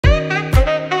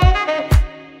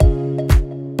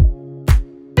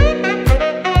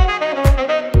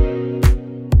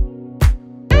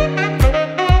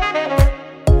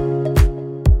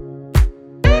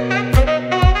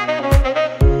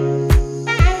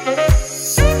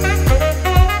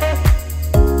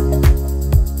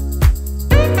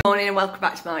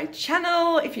welcome back to my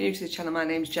channel. If you're new to the channel, my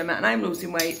name's Gemma and I'm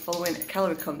losing weight following a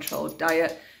calorie controlled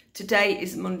diet. Today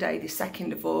is Monday the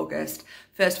 2nd of August.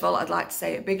 First of all, I'd like to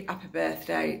say a big happy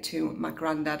birthday to my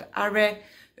granddad Harry,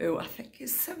 who I think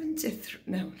is 73,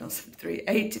 no not 73,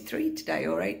 83 today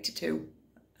or 82,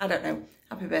 I don't know.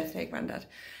 Happy birthday, granddad.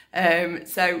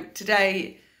 So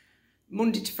today,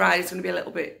 Monday to Friday is going to be a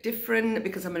little bit different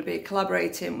because I'm going to be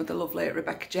collaborating with the lovely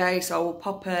Rebecca J. So I will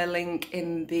pop her link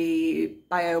in the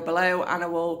bio below, and I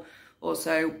will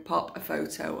also pop a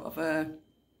photo of her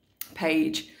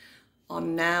page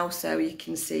on now so you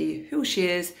can see who she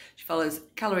is. She follows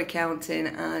calorie counting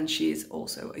and she's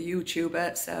also a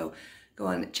YouTuber. So go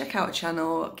on, check out her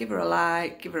channel, give her a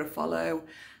like, give her a follow,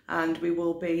 and we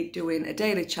will be doing a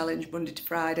daily challenge Monday to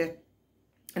Friday.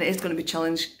 And it is going to be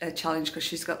a challenge because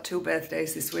she's got 2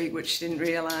 birthdays this week, which she didn't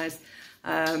realise.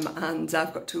 And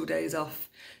I've got 2 days off.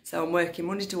 So I'm working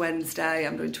Monday to Wednesday.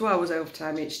 I'm doing 2 hours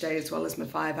overtime each day as well as my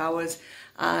 5 hours.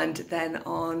 And then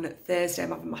on Thursday,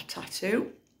 I'm having my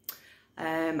tattoo.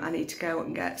 I need to go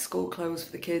and get school clothes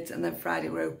for the kids. And then Friday,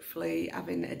 we're hopefully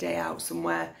having a day out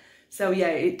somewhere. So yeah,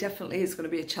 it definitely is going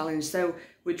to be a challenge. So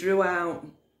we drew out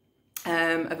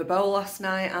of a bowl last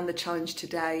night, and the challenge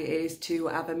today is to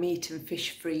have a meat and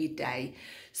fish free day.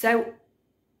 So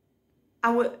I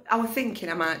was thinking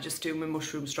I might just do my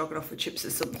mushroom stroganoff with chips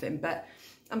or something, but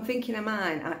I'm thinking I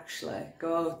might actually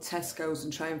go to Tesco's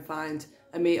and try and find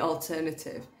a meat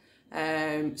alternative,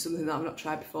 something that I've not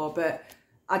tried before, but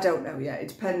I don't know yet. It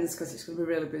depends because it's going to be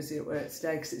really busy at work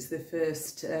today because it's the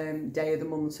first day of the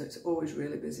month, so it's always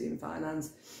really busy in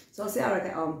finance. So I'll see how I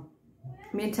get on.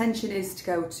 My intention is to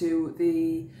go to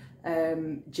the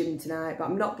gym tonight, but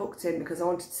I'm not booked in because I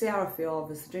wanted to see how I feel.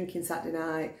 Obviously, drinking Saturday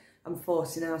night, I'm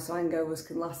 40 now, so hangovers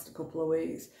can last a couple of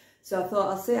weeks. So I thought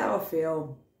I'll see how I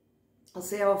feel. I'll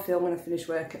see how I feel when I finish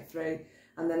work at 3,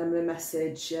 and then I'm going to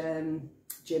message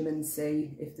Jim and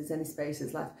see if there's any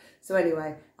spaces left. So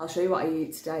anyway, I'll show you what I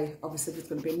eat today. Obviously, there's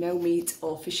going to be no meat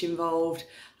or fish involved,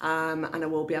 and I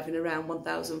will be having around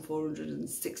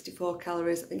 1,464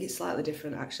 calories. I think it's slightly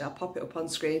different actually. I'll pop it up on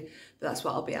screen, but that's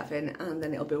what I'll be having, and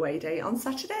then it'll be weigh day on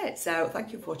Saturday. So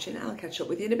thank you for watching. I'll catch up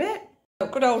with you in a bit.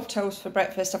 Good old toast for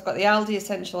breakfast. I've got the Aldi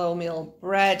Essential Wholemeal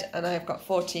bread, and I've got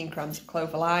 14 grams of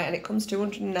clover light, and it comes to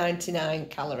 299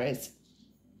 calories.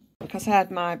 Because I had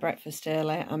my breakfast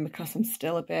early and because I'm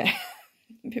still a bit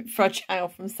fragile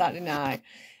from Saturday night,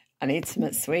 I need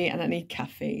something sweet and I need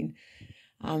caffeine.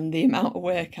 And the amount of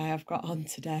work I have got on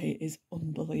today is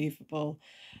unbelievable.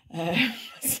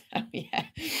 So yeah,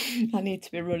 I need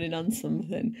to be running on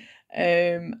something.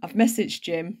 I've messaged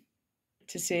Jim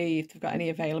to see if they've got any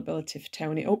availability for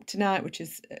toning up tonight, which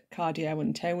is cardio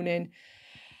and toning.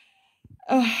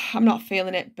 Oh, I'm not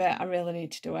feeling it, but I really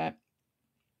need to do it.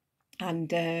 And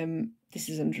this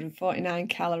is 149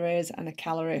 calories and a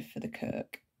calorie for the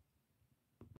Kirk.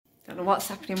 Don't know what's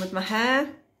happening with my hair.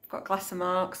 I've got glass of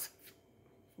marks.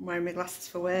 I'm wearing my glasses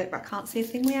for work, but I can't see a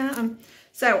thing without them.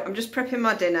 So I'm just prepping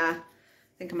my dinner. I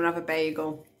think I'm going to have a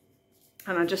bagel.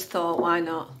 And I just thought, why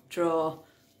not draw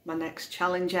my next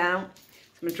challenge out?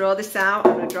 So I'm going to draw this out.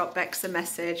 I'm going to drop Bex a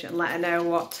message and let her know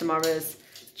what tomorrow's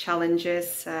challenge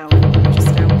is. So I'll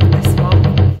just open this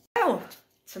one. Oh.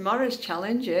 Tomorrow's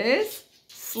challenge is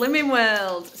Slimming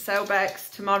World. So Bex,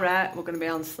 tomorrow we're going to be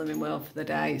on Slimming World for the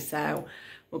day. So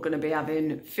we're going to be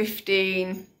having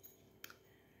 15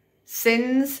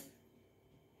 sins,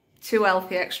 2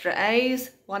 healthy extra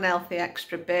A's, 1 healthy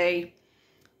extra B.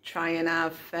 Try and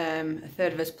have a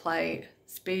third of his plate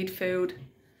speed food.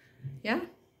 Yeah,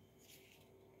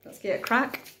 let's get a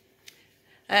crack.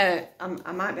 I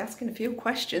might be asking a few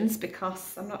questions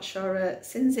because I'm not sure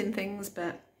sins in things,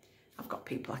 but I've got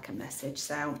people I can message,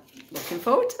 so looking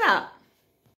forward to that.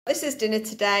 This is dinner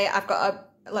today. I've got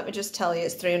let me just tell you,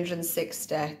 it's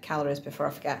 360 calories before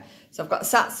I forget. So I've got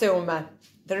satsuma.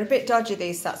 They're a bit dodgy,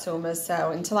 these satsumas,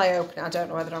 so until I open it, I don't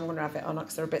know whether I'm going to have it or not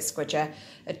because they're a bit squidgy.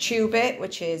 A tubit,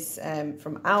 which is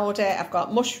from Aldi. I've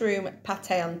got mushroom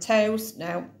pate on toast,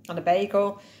 no, on a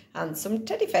bagel, and some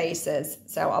teddy faces.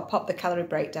 So I'll pop the calorie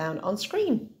breakdown on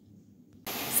screen.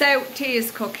 So tea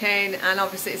is cooking, and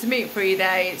obviously it's a meat-free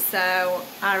day, so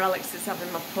our Alex is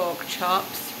having my pork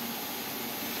chops.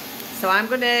 So I'm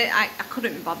gonna, I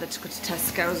couldn't be bothered to go to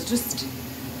Tesco's,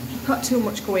 I've got too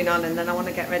much going on, and then I want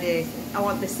to get ready. I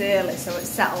want this early so it's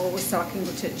settled so I can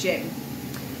go to the gym.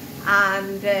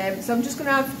 And so I'm just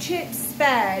gonna have chips,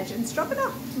 veg and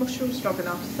stroganoff, mushroom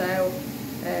stroganoff, so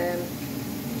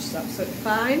which is absolutely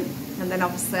fine. And then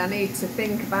obviously I need to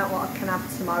think about what I can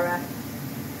have tomorrow.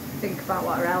 Think about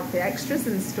what are healthy extras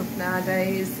and stuff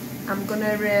nowadays. I'm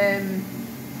gonna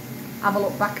have a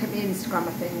look back at my Instagram,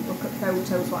 I think, look at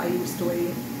photos what I used to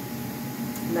eat.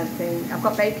 And then I've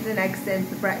got bacon and eggs in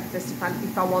for breakfast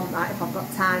if I want that, if I've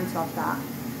got time to have that.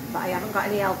 But I haven't got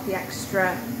any healthy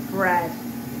extra bread.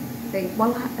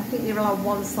 Well, I think you're allowed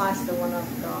one slice of the one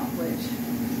I've got, which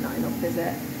is not enough, is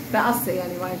it? But I'll see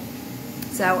anyway.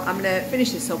 So I'm going to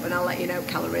finish this up and I'll let you know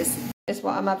calories. This is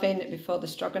what I'm having before the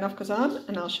stroganoff goes on,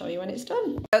 and I'll show you when it's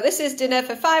done. So this is dinner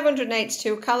for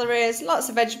 582 calories, lots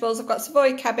of vegetables. I've got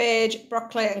savoy cabbage,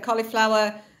 broccoli and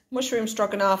cauliflower, mushroom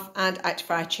stroganoff and active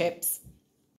fried chips.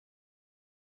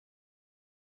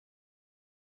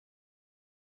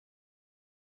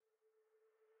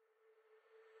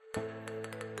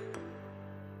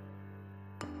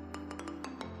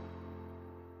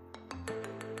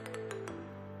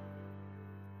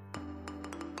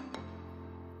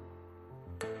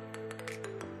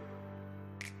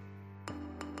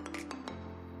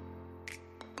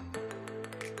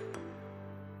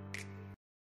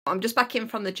 I'm just back in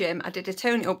from the gym. I did a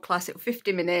tone up class at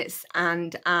 50 minutes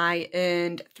and I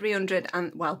earned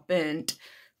burnt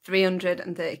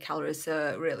 330 calories,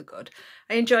 so really good.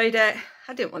 I enjoyed it.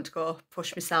 I didn't want to go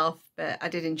push myself, but I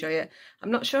did enjoy it.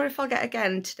 I'm not sure if I'll get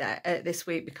again today, this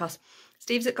week, because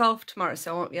Steve's at golf tomorrow,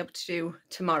 so I won't be able to do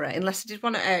tomorrow unless I did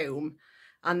one at home.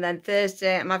 And then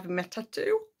Thursday I'm having my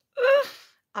tattoo.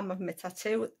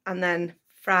 And then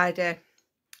Friday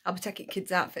I'll be taking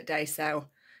kids out for a day, so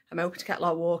I'm hoping to get a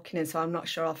lot of walking in, so I'm not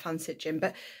sure I'll fancy it, gym,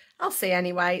 but I'll see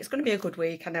anyway. It's going to be a good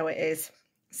week, I know it is.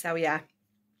 So yeah, I'm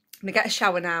going to get a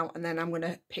shower now and then I'm going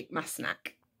to pick my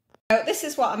snack. So this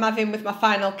is what I'm having with my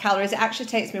final calories. It actually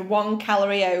takes me 1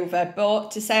 calorie over,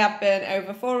 but to say I've burnt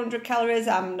over 400 calories,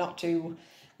 I'm not too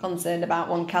concerned about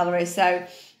 1 calorie. So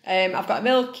I've got a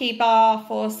Milky Bar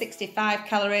for 65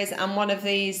 calories and one of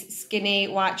these skinny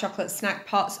white chocolate snack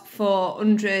pots for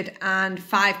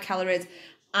 105 calories.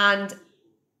 And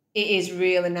it is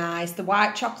really nice. The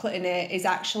white chocolate in it is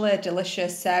actually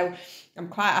delicious, so I'm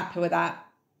quite happy with that.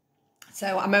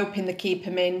 So I'm hoping they keep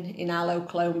them in our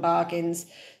local home bargains.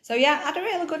 So yeah, I had a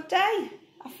really good day.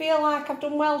 I feel like I've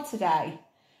done well today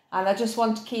and I just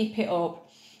want to keep it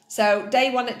up. So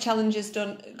day 1 at challenge has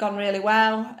gone really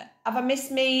well. Have I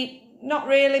missed me? Not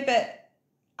really, but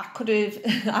I could have.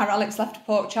 Our Alex left a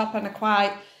pork chop and I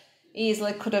quite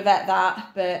easily could have ate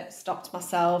that, but stopped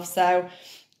myself. So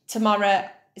tomorrow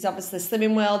is obviously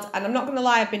Slimming World, and I'm not going to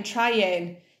lie, I've been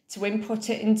trying to input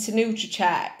it into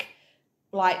NutriCheck,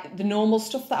 like the normal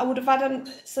stuff that I would have had on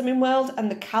Slimming World,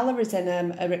 and the calories in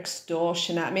them are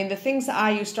extortionate. I mean, the things that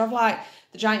I used to have, like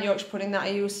the giant Yorkshire pudding that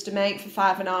I used to make for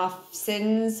 5.5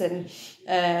 sins,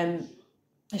 and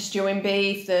the stewing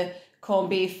beef, the corned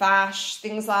beef hash,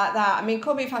 things like that. I mean,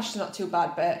 corned beef hash is not too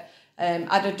bad, but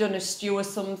I'd have done a stew or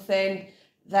something.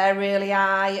 They're really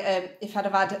high. If I'd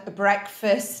have had a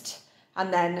breakfast,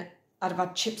 and then I'd have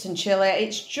had chips and chili.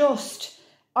 It's just,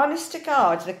 honest to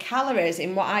God, the calories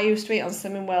in what I used to eat on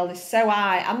Slimming World is so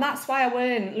high. And that's why I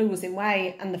weren't losing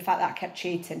weight, and the fact that I kept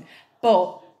cheating.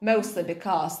 But mostly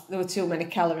because there were too many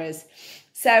calories.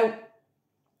 So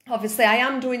obviously I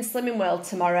am doing Slimming World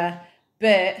tomorrow,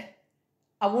 but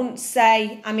I wouldn't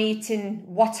say I'm eating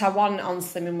what I want on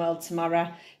Slimming World tomorrow,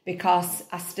 because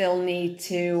I still need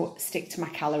to stick to my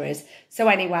calories. So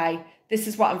anyway, this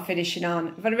is what I'm finishing on.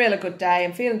 I've had a really good day.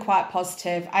 I'm feeling quite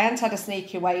positive. I hadn't had a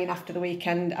sneaky weigh-in after the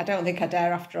weekend. I don't think I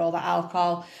dare after all that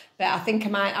alcohol, but I think I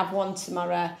might have one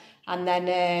tomorrow. And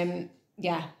then,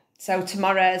 yeah, so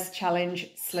tomorrow's challenge,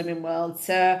 Slimming World.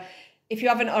 So if you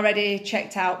haven't already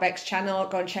checked out Bec's channel,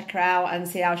 go and check her out and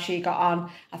see how she got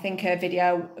on. I think her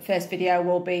first video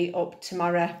will be up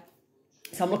tomorrow.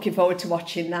 So I'm looking forward to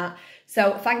watching that.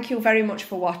 So thank you very much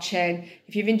for watching.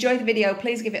 If you've enjoyed the video,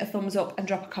 please give it a thumbs up and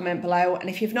drop a comment below. And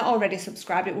if you've not already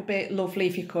subscribed, it would be lovely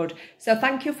if you could. So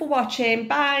thank you for watching.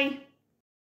 Bye.